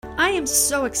am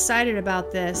so excited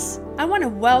about this. I want to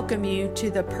welcome you to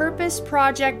the Purpose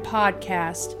Project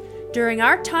podcast. During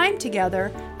our time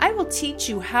together, I will teach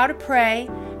you how to pray,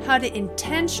 how to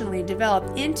intentionally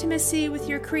develop intimacy with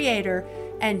your Creator,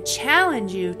 and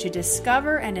challenge you to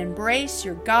discover and embrace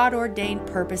your God-ordained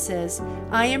purposes.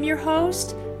 I am your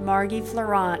host, Margie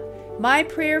Florent. My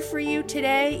prayer for you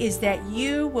today is that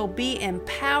you will be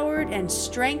empowered and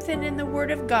strengthened in the Word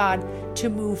of God to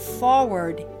move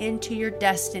forward into your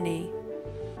destiny.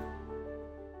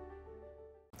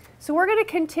 So we're going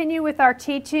to continue with our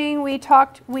teaching. We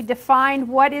defined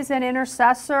what is an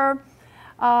intercessor.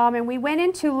 And we went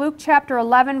into Luke chapter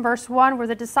 11, verse 1, where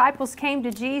the disciples came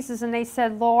to Jesus and they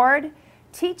said, Lord,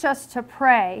 teach us to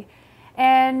pray.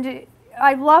 And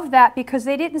I love that because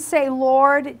they didn't say,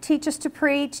 Lord, teach us to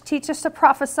preach, teach us to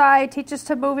prophesy, teach us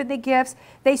to move in the gifts.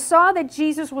 They saw that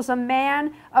Jesus was a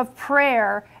man of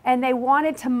prayer and they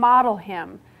wanted to model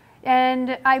him.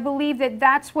 And I believe that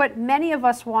that's what many of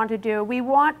us want to do. We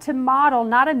want to model,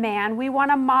 not a man, we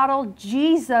want to model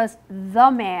Jesus,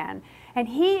 the man. And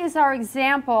he is our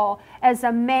example as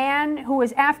a man who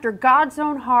was after God's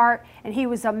own heart, and he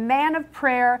was a man of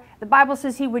prayer. The Bible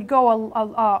says he would go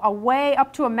away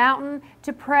up to a mountain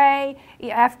to pray.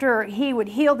 After he would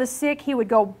heal the sick, he would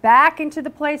go back into the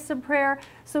place of prayer.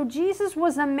 So Jesus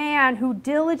was a man who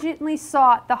diligently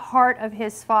sought the heart of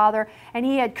his Father, and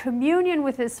he had communion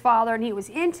with his Father, and he was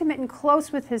intimate and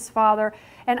close with his Father.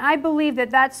 And I believe that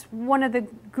that's one of the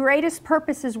greatest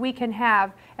purposes we can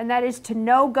have, and that is to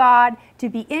know God, to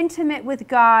be intimate with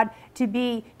God,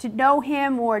 to know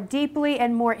him more deeply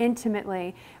and more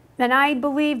intimately. And I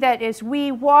believe that as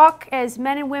we walk as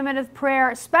men and women of prayer,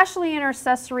 especially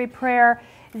intercessory prayer,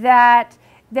 that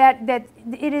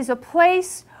it is a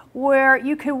place where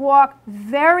you can walk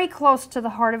very close to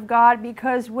the heart of God,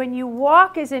 because when you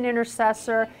walk as an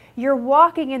intercessor, you're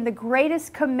walking in the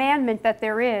greatest commandment that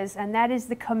there is, and that is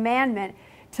the commandment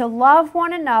to love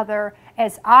one another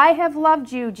as I have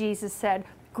loved you, Jesus said.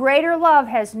 Greater love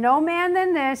has no man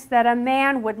than this, that a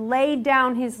man would lay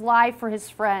down his life for his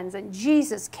friends. And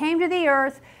Jesus came to the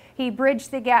earth. He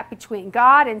bridged the gap between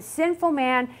God and sinful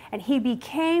man, and he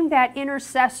became that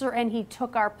intercessor, and he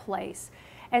took our place.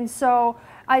 And so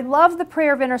I love the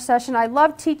prayer of intercession. I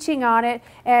love teaching on it.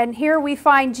 And here we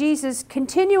find Jesus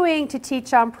continuing to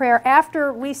teach on prayer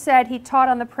after we said he taught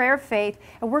on the prayer of faith.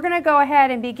 And we're going to go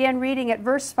ahead and begin reading at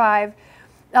verse 5.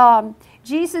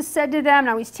 Jesus said to them,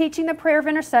 now he's teaching the prayer of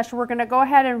intercession. We're going to go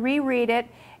ahead and reread it.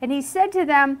 And he said to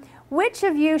them, which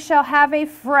of you shall have a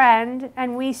friend?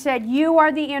 And we said, you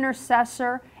are the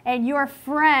intercessor, and your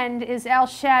friend is El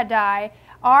Shaddai,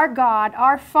 our God,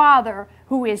 our Father,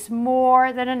 who is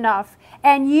more than enough.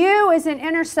 And you as an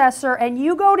intercessor, and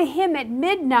you go to him at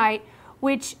midnight,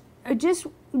 which I just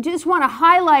want to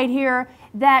highlight here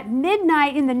that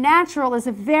midnight in the natural is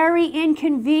a very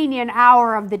inconvenient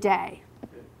hour of the day.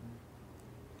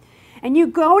 And you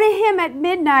go to him at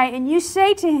midnight and you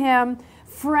say to him,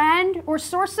 friend or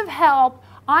source of help,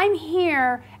 I'm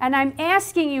here and I'm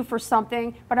asking you for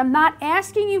something, but I'm not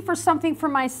asking you for something for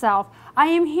myself. I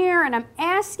am here and I'm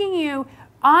asking you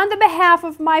on the behalf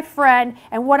of my friend,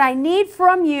 and what I need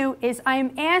from you is I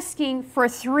am asking for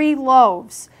 3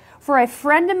 loaves. For a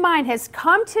friend of mine has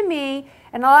come to me,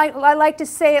 and I like to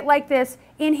say it like this,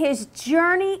 in his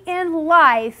journey in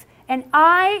life, and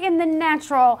I in the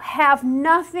natural have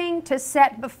nothing to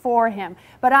set before him.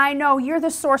 But I know you're the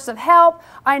source of help.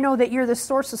 I know that you're the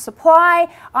source of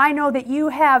supply. I know that you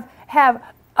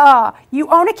you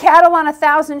own a cattle on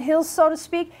 1,000 hills, so to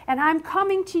speak, and I'm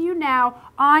coming to you now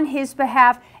on his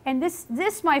behalf. And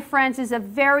this, my friends, is a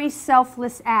very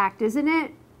selfless act, isn't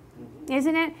it?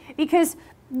 Isn't it? Because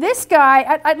this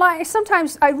guy,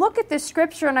 sometimes I look at this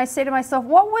scripture and I say to myself,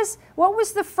 what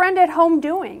was the friend at home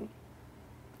doing?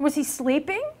 Was he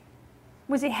sleeping?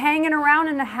 Was he hanging around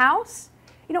in the house?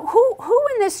 You know, who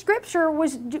in this scripture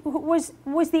was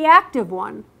the active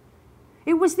one?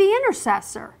 It was the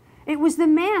intercessor. It was the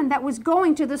man that was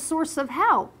going to the source of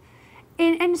help.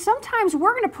 And sometimes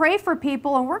we're going to pray for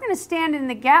people and we're going to stand in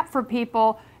the gap for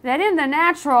people that in the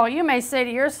natural you may say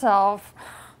to yourself,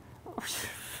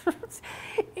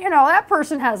 you know, that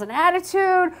person has an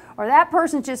attitude, or that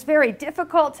person's just very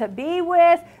difficult to be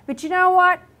with. But you know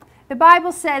what? The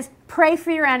Bible says, pray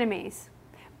for your enemies.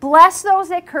 Bless those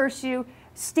that curse you.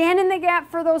 Stand in the gap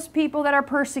for those people that are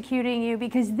persecuting you,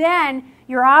 because then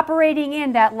you're operating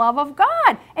in that love of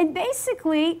God. And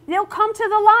basically, they'll come to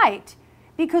the light,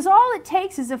 because all it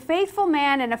takes is a faithful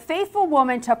man and a faithful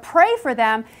woman to pray for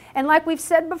them. And like we've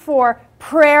said before,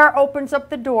 prayer opens up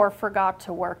the door for God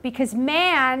to work, because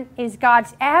man is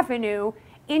God's avenue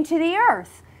into the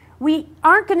earth. we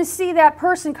aren't going to see that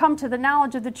person come to the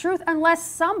knowledge of the truth unless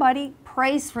somebody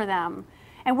prays for them.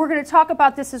 And we're going to talk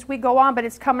about this as we go on, but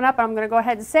it's coming up, and I'm going to go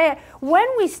ahead and say it. When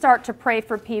we start to pray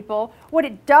for people, what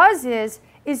it does is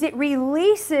it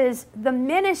releases the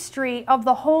ministry of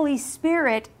the Holy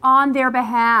Spirit on their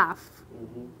behalf.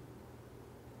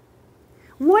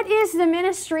 What is the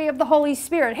ministry of the Holy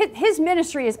Spirit? His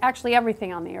ministry is actually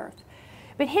everything on the earth.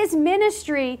 But his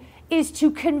ministry is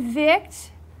to convict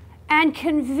and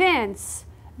convince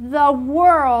the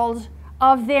world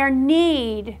of their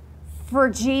need for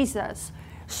Jesus.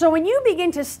 So when you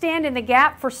begin to stand in the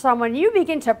gap for someone, you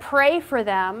begin to pray for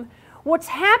them, what's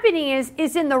happening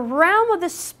is in the realm of the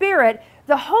Spirit,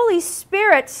 the Holy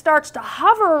Spirit starts to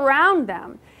hover around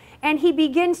them, and he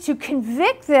begins to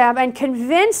convict them and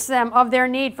convince them of their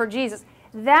need for Jesus.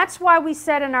 That's why we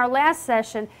said in our last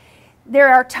session, there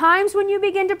are times when you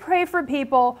begin to pray for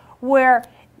people where,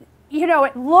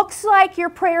 it looks like your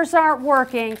prayers aren't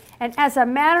working, and as a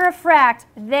matter of fact,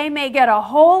 they may get a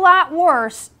whole lot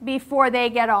worse before they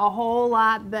get a whole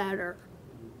lot better.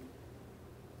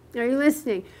 Are you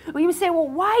listening? Well, you say, well,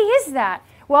 why is that?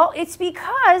 Well, it's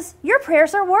because your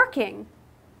prayers are working.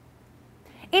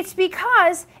 It's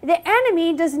because the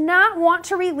enemy does not want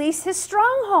to release his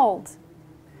stronghold.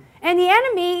 And the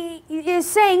enemy is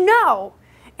saying no.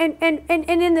 And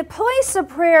in the place of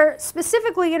prayer,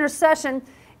 specifically intercession,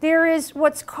 there is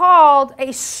what's called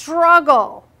a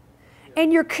struggle.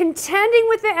 And you're contending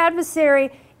with the adversary.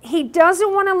 He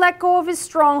doesn't want to let go of his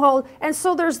stronghold. And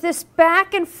so there's this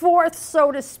back and forth,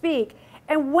 so to speak.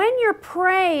 And when you're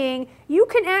praying, you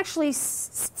can actually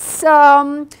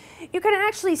sense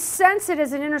it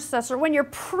as an intercessor. When you're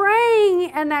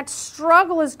praying and that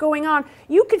struggle is going on,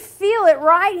 you could feel it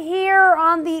right here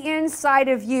on the inside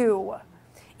of you.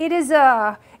 It is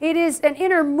an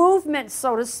inner movement,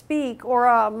 so to speak, or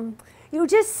you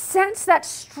just sense that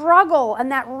struggle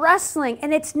and that wrestling,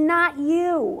 and it's not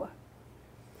you.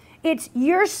 It's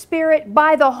your spirit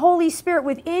by the Holy Spirit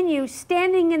within you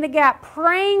standing in the gap,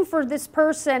 praying for this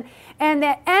person, and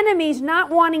the enemy's not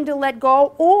wanting to let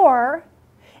go, or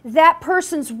that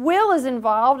person's will is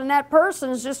involved, and that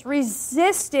person's just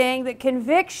resisting the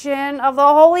conviction of the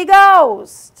Holy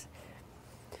Ghost.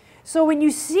 So when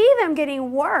you see them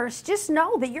getting worse, just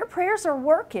know that your prayers are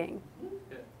working.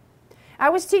 I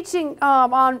was teaching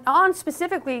on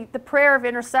specifically the prayer of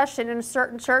intercession in a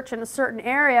certain church in a certain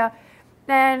area,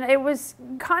 and it was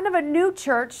kind of a new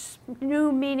church,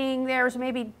 new meaning there was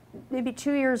maybe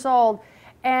 2 years old.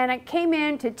 And I came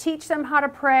in to teach them how to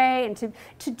pray and to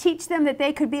teach them that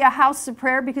they could be a house of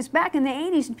prayer, because back in the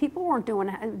 80s, people weren't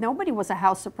nobody was a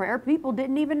house of prayer. People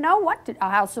didn't even know what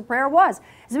a house of prayer was.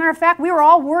 As a matter of fact, we were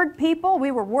all word people. We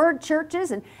were word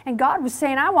churches, and God was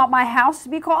saying, I want my house to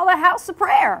be called a house of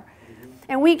prayer.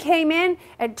 And we came in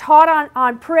and taught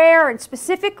on prayer, and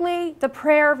specifically the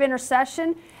prayer of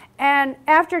intercession. And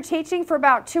after teaching for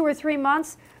about 2 or 3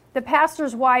 months, the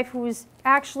pastor's wife, who was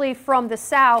actually from the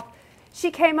South, she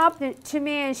came up to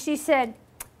me and she said,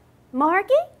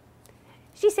 Margie,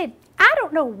 she said, I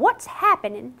don't know what's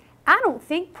happening. I don't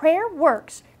think prayer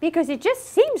works, because it just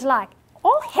seems like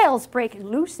all hell's breaking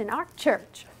loose in our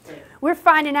church. We're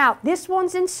finding out this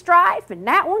one's in strife and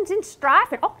that one's in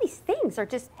strife, and all these things are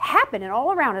just happening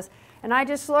all around us. And I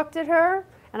just looked at her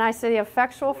and I said, the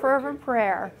effectual fervent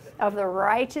prayer of the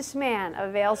righteous man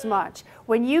avails much.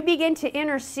 When you begin to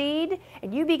intercede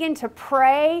and you begin to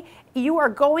pray, you are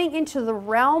going into the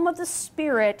realm of the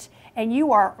Spirit, and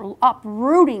you are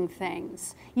uprooting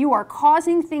things. You are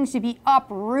causing things to be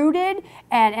uprooted,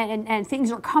 and things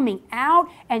are coming out,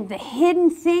 and the hidden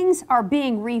things are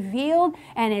being revealed,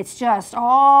 and it's just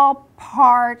all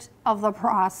part of the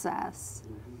process.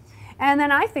 And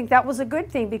then I think that was a good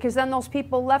thing, because then those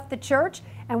people left the church,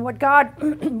 and what God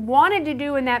wanted to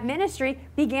do in that ministry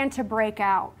began to break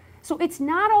out. So it's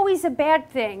not always a bad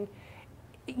thing.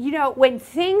 When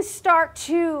things start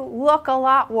to look a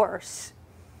lot worse,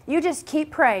 you just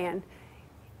keep praying.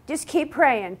 Just keep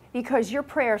praying, because your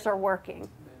prayers are working.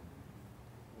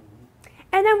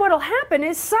 And then what will happen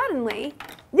is suddenly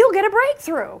you'll get a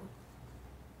breakthrough.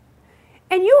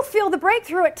 And you'll feel the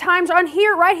breakthrough at times right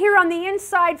here on the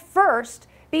inside first,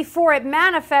 before it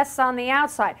manifests on the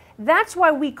outside. That's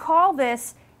why we call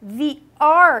this the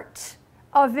art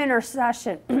of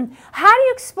intercession. How do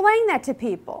you explain that to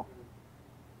people?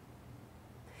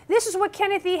 This is what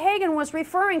Kenneth E. Hagin was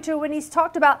referring to when he's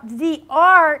talked about the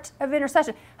art of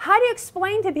intercession. How do you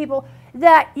explain to people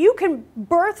that you can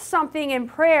birth something in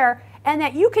prayer, and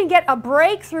that you can get a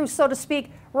breakthrough, so to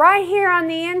speak, right here on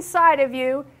the inside of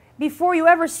you? Before you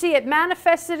ever see it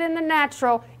manifested in the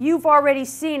natural, you've already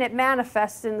seen it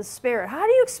manifest in the Spirit. How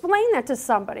do you explain that to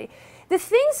somebody? The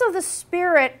things of the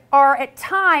Spirit are at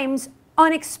times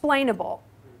unexplainable.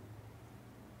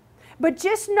 But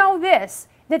just know this,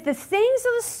 that the things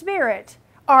of the Spirit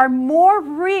are more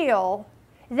real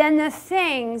than the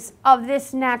things of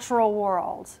this natural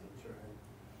world.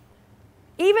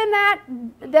 Even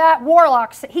that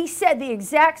warlock, he said the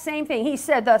exact same thing. He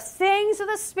said the things of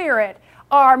the Spirit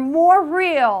are more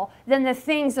real than the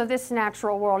things of this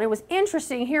natural world. It was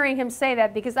interesting hearing him say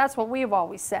that, because that's what we've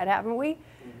always said, haven't we?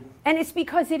 Mm-hmm. And it's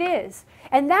because it is.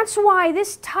 And that's why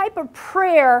this type of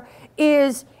prayer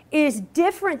is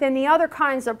different than the other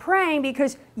kinds of praying,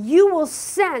 because you will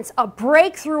sense a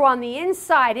breakthrough on the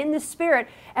inside in the Spirit,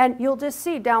 and you'll just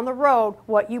see down the road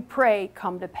what you pray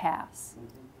come to pass. Mm-hmm.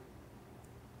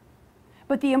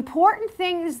 But the important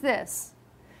thing is this.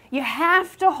 You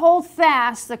have to hold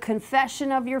fast the confession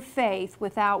of your faith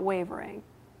without wavering.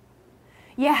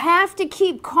 You have to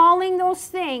keep calling those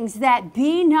things that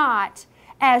be not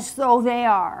as though they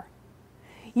are.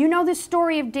 You know the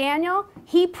story of Daniel?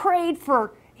 He prayed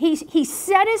he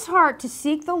set his heart to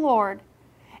seek the Lord.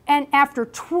 And after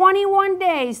 21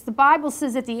 days, the Bible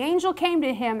says that the angel came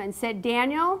to him and said,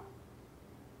 Daniel,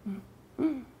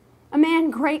 a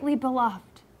man greatly beloved,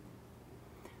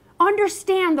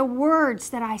 understand the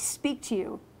words that I speak to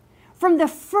you. From the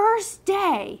first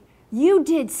day you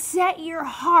did set your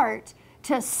heart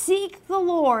to seek the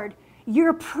Lord,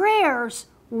 your prayers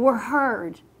were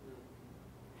heard.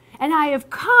 And I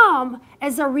have come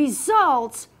as a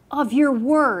result of your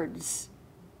words.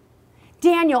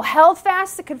 Daniel held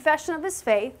fast the confession of his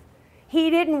faith.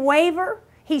 He didn't waver.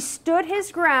 He stood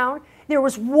his ground. There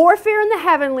was warfare in the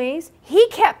heavenlies. He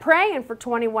kept praying for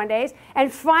 21 days,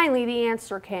 and finally the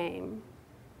answer came.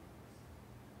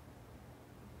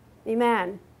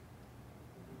 Amen.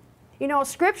 You know,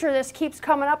 scripture, this keeps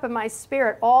coming up in my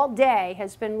spirit all day,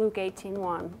 has been Luke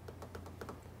 18:1.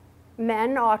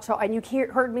 Men ought to, and you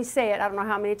heard me say it, I don't know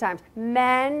how many times,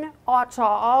 men ought to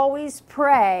always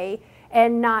pray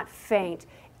and not faint.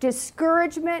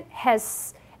 Discouragement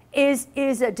is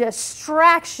a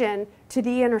distraction to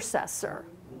the intercessor.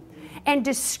 And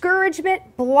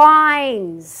discouragement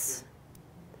blinds.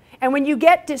 And when you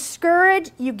get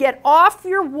discouraged, you get off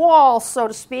your wall, so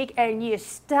to speak, and you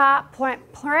stop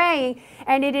praying.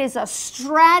 And it is a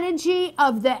strategy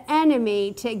of the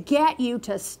enemy to get you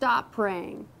to stop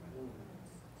praying.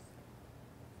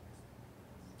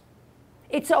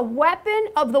 It's a weapon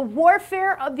of the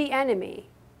warfare of the enemy.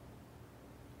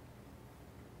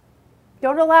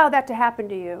 Don't allow that to happen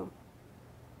to you.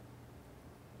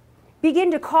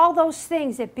 Begin to call those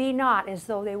things that be not as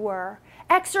though they were.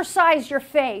 Exercise your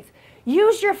faith.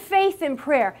 Use your faith in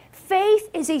prayer. Faith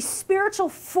is a spiritual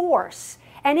force,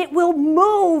 and it will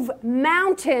move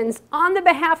mountains on the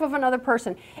behalf of another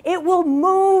person. It will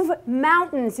move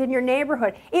mountains in your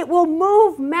neighborhood. It will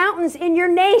move mountains in your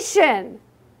nation.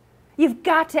 You've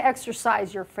got to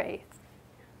exercise your faith.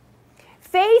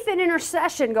 Faith and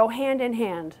intercession go hand in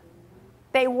hand.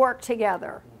 They work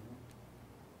together.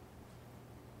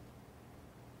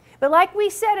 But like we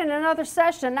said in another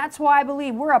session, that's why I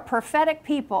believe we're a prophetic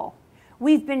people.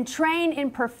 We've been trained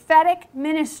in prophetic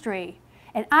ministry.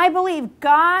 And I believe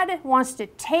God wants to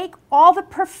take all the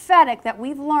prophetic that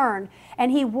we've learned,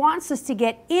 and He wants us to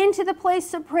get into the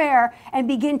place of prayer and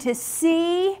begin to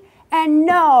see and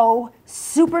know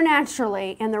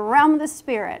supernaturally in the realm of the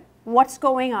Spirit what's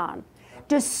going on.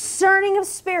 Discerning of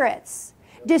spirits.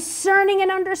 Discerning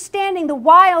and understanding the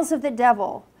wiles of the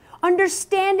devil.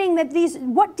 Understanding that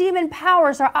what demon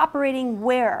powers are operating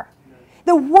where.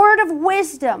 The word of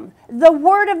wisdom, the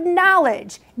word of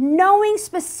knowledge, knowing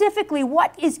specifically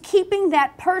what is keeping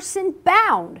that person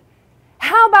bound.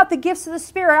 How about the gifts of the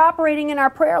Spirit operating in our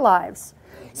prayer lives?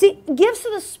 See, gifts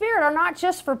of the Spirit are not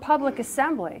just for public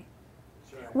assembly.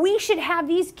 We should have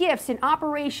these gifts in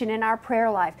operation in our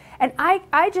prayer life. And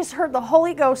I just heard the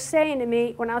Holy Ghost saying to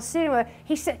me when I was sitting with him,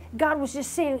 He said, God was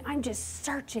just saying, I'm just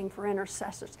searching for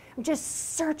intercessors. I'm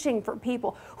just searching for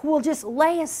people who will just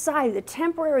lay aside the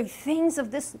temporary things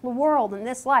of this world and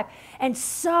this life and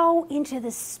sow into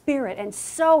the Spirit and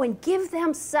sow and give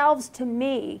themselves to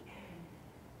me.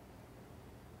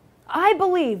 I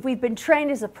believe we've been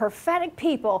trained as a prophetic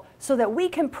people so that we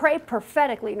can pray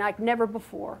prophetically like never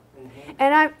before.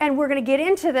 Mm-hmm. And we're going to get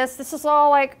into this. This is all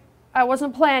like I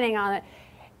wasn't planning on it.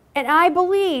 And I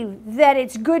believe that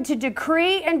it's good to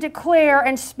decree and declare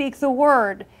and speak the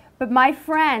word. But my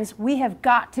friends, we have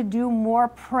got to do more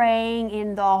praying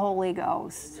in the Holy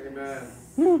Ghost.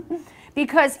 Amen.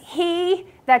 Because He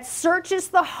that searches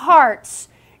the hearts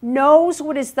knows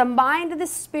what is the mind of the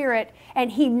Spirit,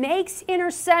 and he makes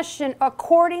intercession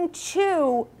according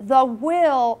to the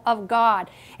will of God.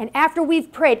 And after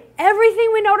we've prayed everything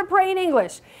we know to pray in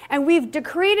English, and we've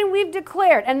decreed and we've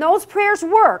declared, and those prayers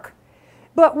work,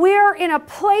 but we're in a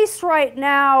place right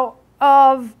now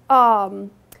of,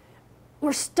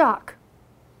 we're stuck.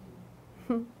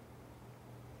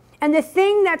 And the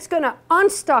thing that's going to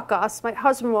unstuck us, my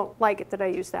husband won't like it that I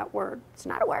use that word. It's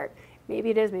not a word.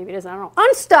 Maybe it is, maybe it isn't, I don't know.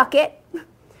 Unstuck it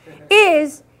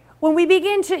is when we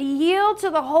begin to yield to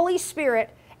the Holy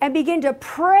Spirit and begin to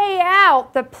pray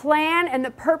out the plan and the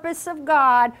purpose of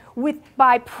God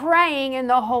by praying in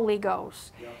the Holy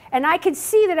Ghost. Yep. And I can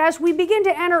see that as we begin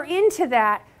to enter into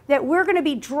that we're going to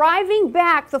be driving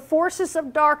back the forces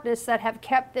of darkness that have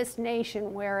kept this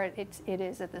nation where it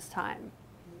is at this time.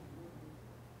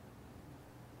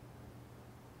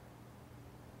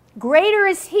 Greater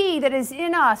is he that is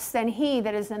in us than he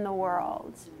that is in the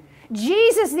world.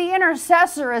 Jesus, the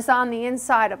intercessor, is on the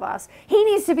inside of us. He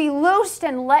needs to be loosed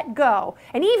and let go.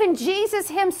 And even Jesus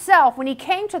himself, when he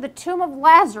came to the tomb of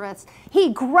Lazarus,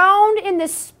 he groaned in the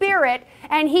spirit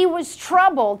and he was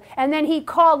troubled. And then he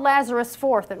called Lazarus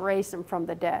forth and raised him from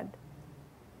the dead.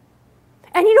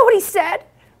 And you know what he said?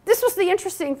 This was the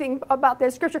interesting thing about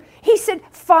this scripture. He said,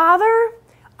 Father,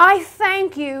 I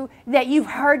thank you that you've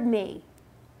heard me.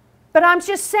 But I'm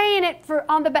just saying it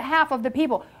on the behalf of the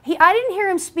people. I didn't hear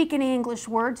him speak any English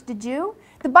words, did you?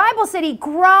 The Bible said he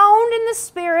groaned in the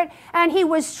spirit and he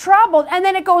was troubled. And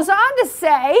then it goes on to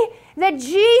say that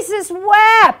Jesus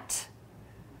wept.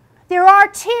 There are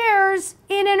tears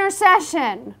in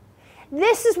intercession.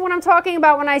 This is what I'm talking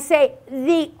about when I say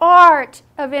the art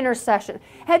of intercession.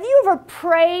 Have you ever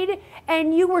prayed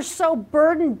and you were so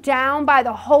burdened down by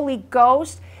the Holy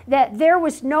Ghost that there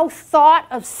was no thought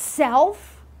of self?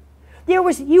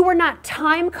 You were not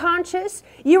time conscious.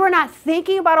 You were not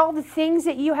thinking about all the things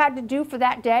that you had to do for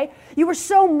that day. You were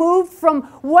so moved from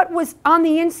what was on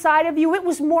the inside of you. It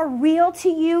was more real to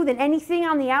you than anything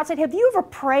on the outside. Have you ever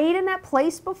prayed in that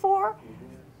place before?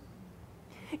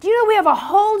 Do you know we have a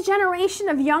whole generation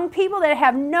of young people that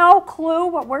have no clue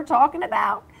what we're talking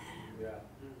about? Yeah.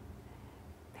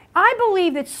 I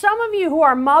believe that some of you who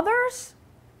are mothers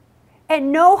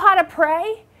and know how to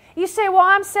pray, you say, well,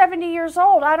 I'm 70 years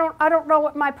old. I don't know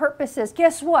what my purpose is.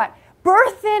 Guess what?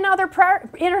 Birth in other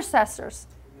intercessors.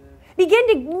 Begin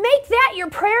to make that your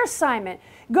prayer assignment.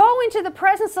 Go into the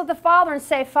presence of the Father and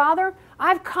say, Father,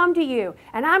 I've come to you,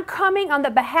 and I'm coming on the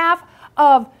behalf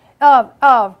of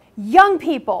young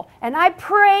people. And I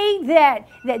pray that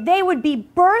they would be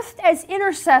birthed as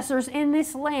intercessors in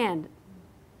this land.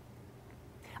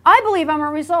 I believe I'm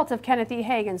a result of Kenneth E.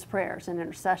 Hagin's prayers and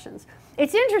intercessions.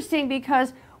 It's interesting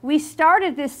because we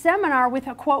started this seminar with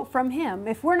a quote from him.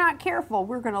 If we're not careful,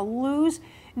 we're going to lose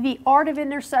the art of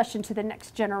intercession to the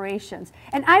next generations.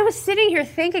 And I was sitting here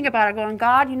thinking about it, going,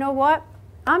 God, you know what?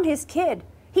 I'm his kid.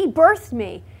 He birthed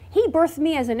me. He birthed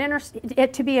me as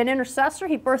to be an intercessor.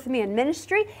 He birthed me in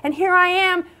ministry. And here I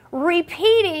am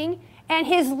repeating, and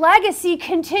his legacy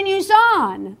continues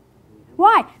on.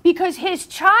 Why? Because his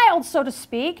child, so to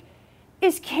speak,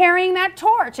 is carrying that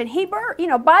torch. And he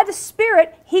by the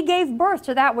Spirit, he gave birth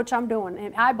to that which I'm doing.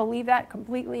 And I believe that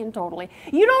completely and totally.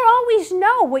 You don't always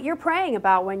know what you're praying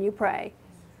about when you pray.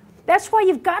 That's why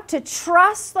you've got to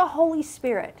trust the Holy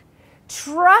Spirit.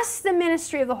 Trust the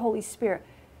ministry of the Holy Spirit.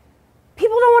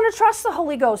 People don't want to trust the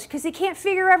Holy Ghost because they can't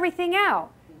figure everything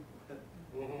out.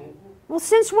 Well,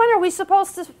 since when are we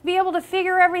supposed to be able to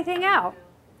figure everything out?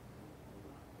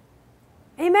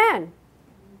 Amen.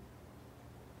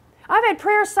 I've had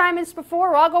prayer assignments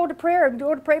before. I'll go to prayer and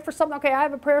go to pray for something. Okay, I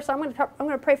have a prayer assignment. I'm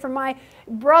going to pray for my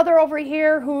brother over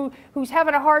here who's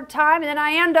having a hard time. And then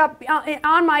I end up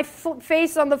on my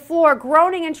face on the floor,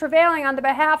 groaning and travailing on the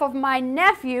behalf of my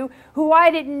nephew, who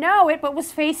I didn't know it, but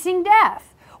was facing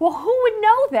death. Well, who would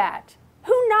know that?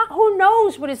 Who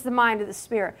knows what is the mind of the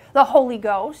Spirit? The Holy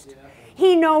Ghost. Yeah.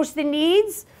 He knows the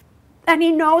needs, and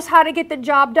he knows how to get the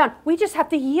job done. We just have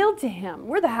to yield to him.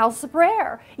 We're the house of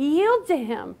prayer. Yield to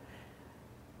him.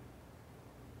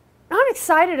 I'm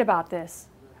excited about this.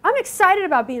 I'm excited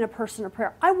about being a person of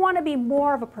prayer. I want to be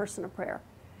more of a person of prayer.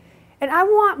 And I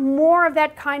want more of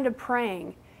that kind of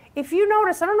praying. If you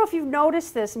notice, I don't know if you've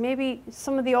noticed this, maybe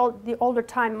some of the older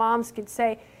time moms could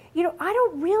say, I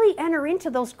don't really enter into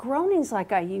those groanings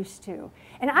like I used to.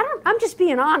 And I'm just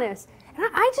being honest. And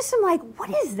I just am like, what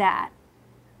is that?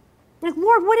 Like,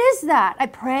 Lord, what is that? I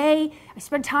pray, I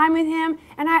spend time with him,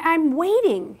 and I'm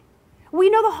waiting. We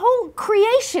know the whole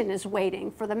creation is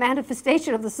waiting for the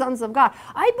manifestation of the sons of God.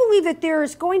 I believe that there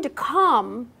is going to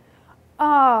come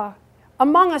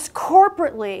among us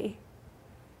corporately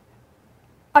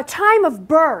a time of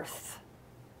birth.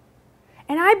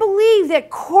 And I believe that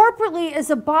corporately as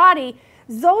a body,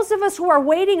 those of us who are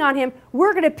waiting on Him,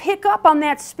 we're going to pick up on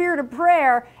that spirit of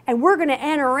prayer, and we're going to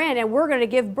enter in, and we're going to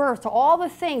give birth to all the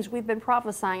things we've been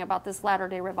prophesying about this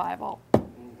latter-day revival.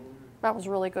 That was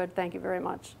really good. Thank you very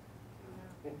much.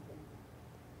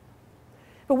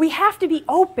 But we have to be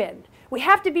open. We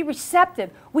have to be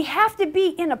receptive. We have to be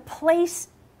in a place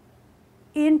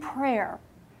in prayer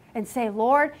and say,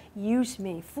 Lord, use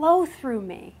me. Flow through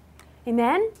me.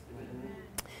 Amen?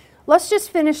 Let's just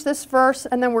finish this verse,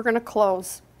 and then we're going to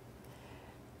close.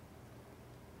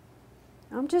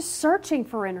 I'm just searching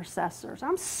for intercessors.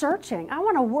 I'm searching. I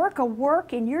want to work a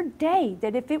work in your day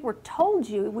that if it were told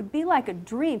you, it would be like a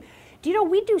dream. Do you know,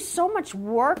 we do so much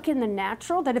work in the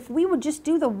natural that if we would just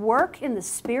do the work in the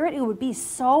spirit, it would be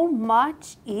so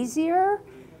much easier.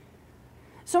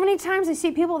 So many times I see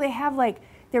people, they have like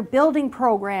their building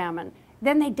program, and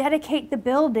then they dedicate the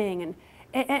building,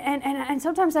 and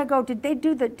sometimes I go, did they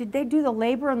do the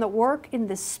labor and the work in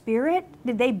the spirit?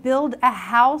 Did they build a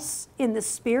house in the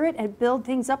spirit and build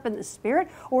things up in the spirit?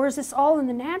 Or is this all in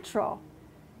the natural?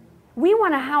 We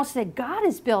want a house that God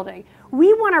is building.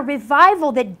 We want a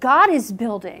revival that God is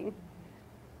building.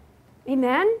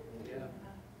 Amen? Yeah.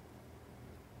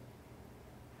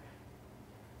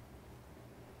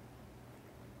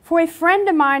 For a friend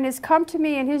of mine has come to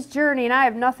me in his journey, and I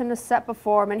have nothing to set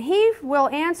before him. And he will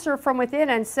answer from within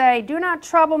and say, do not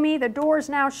trouble me, the door is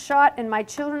now shut, and my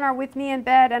children are with me in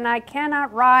bed, and I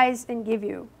cannot rise and give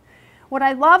you. What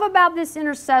I love about this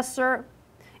intercessor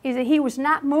is that he was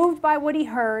not moved by what he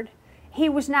heard. He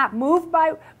was not moved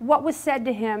by what was said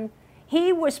to him.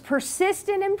 He was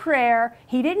persistent in prayer.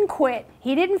 He didn't quit.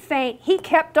 He didn't faint. He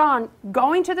kept on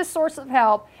going to the source of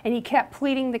help, and he kept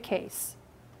pleading the case.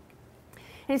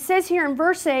 And it says here in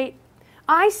verse 8,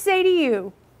 I say to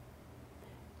you,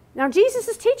 now Jesus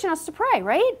is teaching us to pray,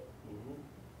 right?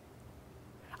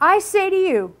 I say to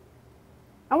you,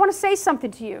 I want to say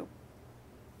something to you.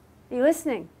 Are you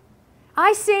listening?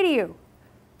 I say to you,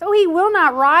 though he will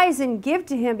not rise and give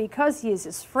to him because he is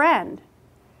his friend,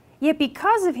 yet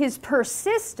because of his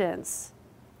persistence,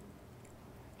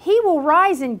 he will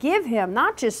rise and give him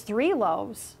not just 3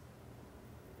 loaves.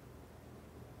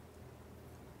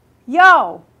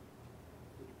 Yo!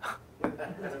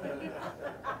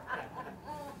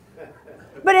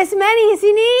 But as many as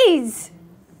he needs.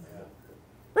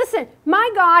 Listen,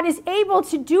 my God is able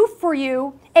to do for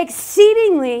you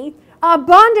exceedingly,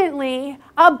 abundantly,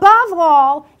 above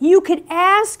all you could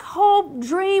ask, hope,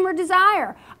 dream, or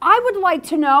desire. I would like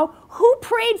to know who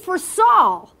prayed for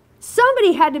Saul.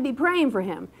 Somebody had to be praying for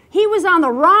him. He was on the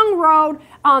wrong road,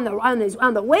 on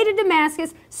the way to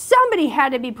Damascus. Somebody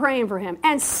had to be praying for him.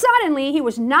 And suddenly he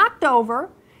was knocked over.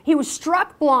 He was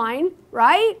struck blind,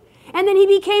 right? And then he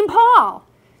became Paul.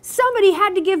 Somebody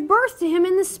had to give birth to him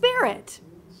in the Spirit.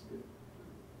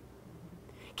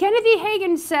 Kenneth E.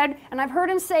 Hagin said, and I've heard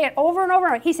him say it over and over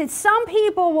and over, he said, some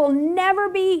people will never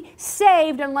be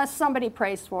saved unless somebody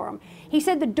prays for them. He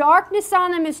said the darkness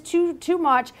on them is too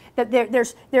much, that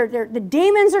the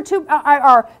demons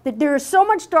are that there is so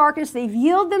much darkness, they've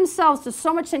yielded themselves to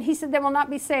so much sin. He said they will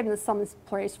not be saved unless someone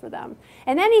prays for them.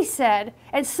 And then he said,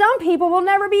 and some people will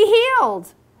never be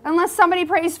healed unless somebody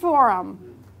prays for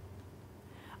them.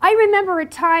 I remember a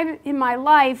time in my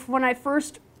life when I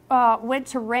first went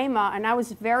to Rhema, and I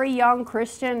was a very young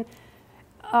Christian,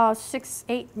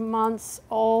 6-8 months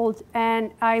old,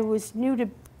 and I was new to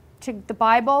the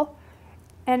Bible,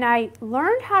 and I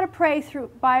learned how to pray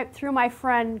through my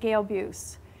friend Gail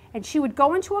Buse. And she would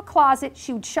go into a closet,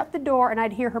 she would shut the door, and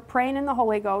I'd hear her praying in the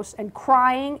Holy Ghost and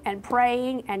crying and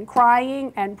praying and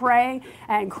crying and praying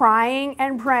and crying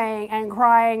and praying and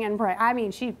crying and praying. I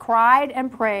mean, she cried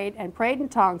and prayed in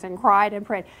tongues and cried and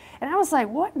prayed. And I was like,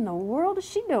 what in the world is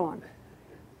she doing?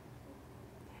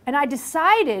 And I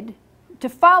decided to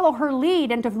follow her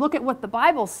lead and to look at what the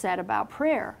Bible said about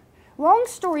prayer. Long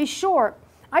story short,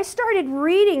 I started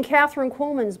reading Catherine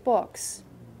Kuhlman's books.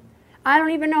 I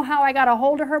don't even know how I got a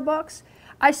hold of her books.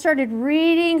 I started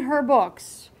reading her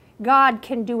books. God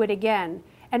Can Do It Again.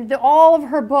 And all of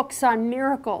her books on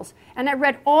miracles. And I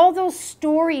read all those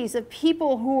stories of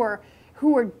people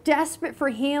who were desperate for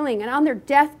healing and on their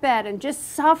deathbed and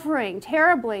just suffering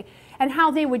terribly. And how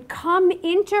they would come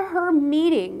into her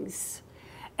meetings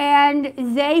and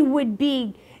they would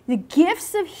be, the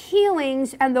gifts of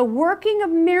healings and the working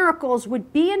of miracles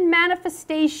would be in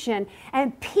manifestation,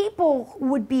 and people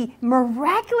would be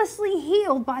miraculously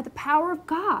healed by the power of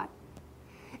God.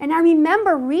 And I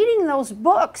remember reading those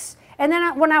books, and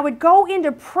then when I would go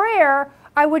into prayer,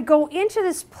 I would go into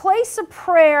this place of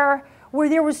prayer where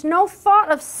there was no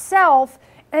thought of self,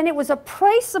 And it was a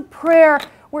place of prayer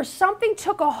where something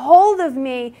took a hold of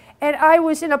me, and I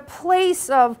was in a place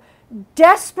of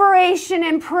desperation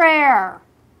and prayer.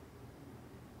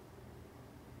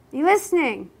 You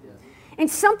listening? Yes. And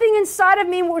something inside of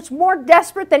me was more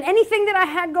desperate than anything that I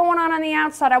had going on the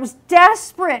outside. I was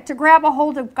desperate to grab a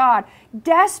hold of God,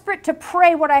 desperate to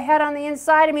pray what I had on the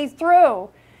inside of me through.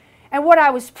 And what I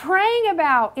was praying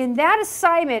about in that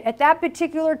assignment at that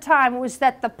particular time was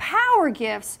that the power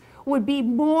gifts would be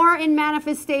more in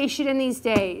manifestation in these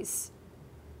days.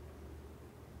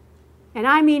 And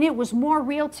I mean, it was more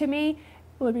real to me,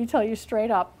 let me tell you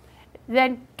straight up,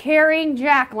 than carrying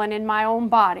Jacqueline in my own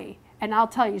body. And I'll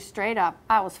tell you straight up,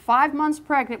 I was 5 months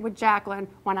pregnant with Jacqueline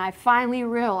when I finally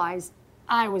realized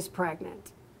I was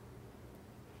pregnant.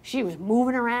 She was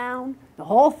moving around, the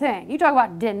whole thing. You talk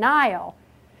about denial.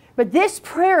 But this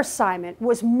prayer assignment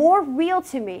was more real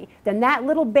to me than that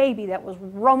little baby that was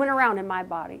roaming around in my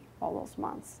body all those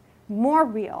months. More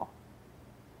real.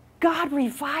 God,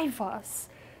 revive us.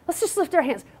 Let's just lift our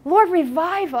hands. Lord,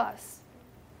 revive us.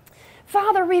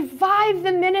 Father, revive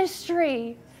the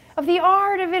ministry of the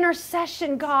art of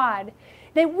intercession, God,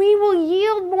 that we will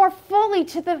yield more fully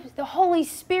to the Holy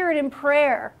Spirit in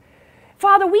prayer.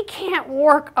 Father, we can't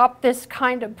work up this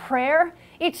kind of prayer.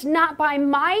 It's not by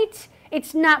might.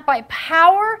 It's not by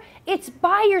power. It's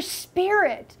by your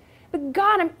Spirit. But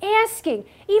God, I'm asking,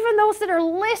 even those that are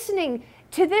listening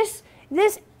to this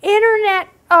internet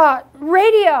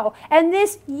radio and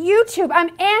this YouTube,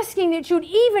 I'm asking that you'd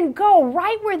even go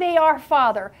right where they are,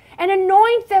 Father, and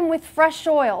anoint them with fresh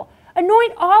oil.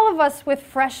 Anoint all of us with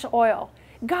fresh oil.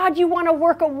 God, you want to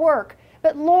work a work.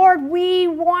 But Lord, we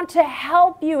want to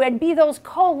help you and be those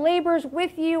co-laborers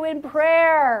with you in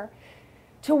prayer,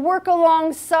 to work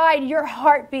alongside your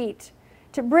heartbeat,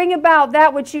 to bring about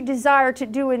that which you desire to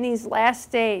do in these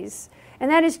last days. And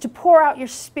that is to pour out your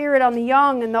Spirit on the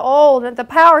young and the old, and the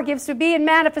power gifts to be in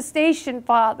manifestation,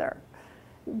 Father.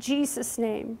 In Jesus'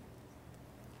 name.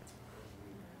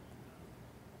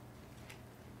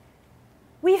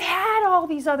 We've had all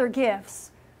these other gifts.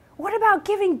 What about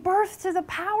giving birth to the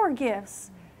power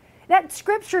gifts? That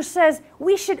scripture says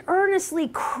we should earnestly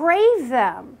crave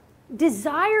them,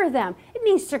 desire them. It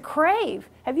means to crave.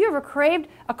 Have you ever craved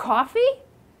a coffee?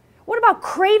 What about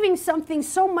craving something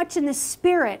so much in the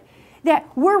Spirit that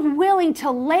we're willing to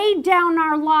lay down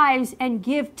our lives and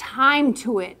give time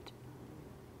to it?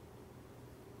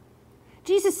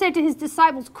 Jesus said to his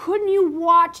disciples, couldn't you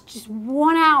watch just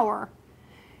 1 hour?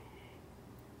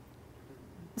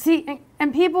 See,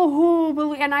 and people who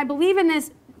believe, and I believe in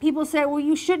this, people say, well,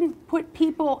 you shouldn't put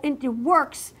people into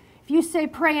works. If you say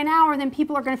pray an hour, then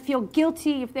people are going to feel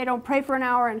guilty if they don't pray for an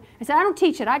hour. And I said, I don't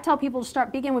teach it. I tell people to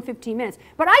begin with 15 minutes.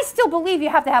 But I still believe you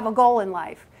have to have a goal in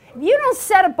life. If you don't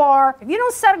set a bar, if you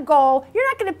don't set a goal, you're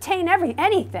not going to obtain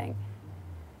anything.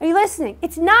 Are you listening?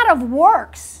 It's not of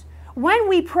works. When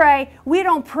we pray, we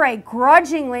don't pray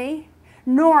grudgingly,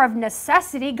 nor of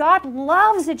necessity. God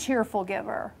loves a cheerful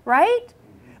giver, right?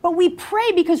 But we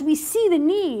pray because we see the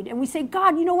need, and we say,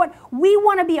 God, you know what? We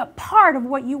want to be a part of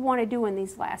what you want to do in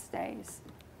these last days.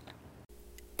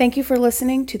 Thank you for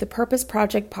listening to the Purpose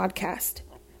Project podcast.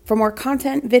 For more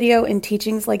content, video, and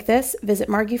teachings like this, visit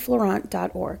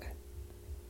margieflorent.org.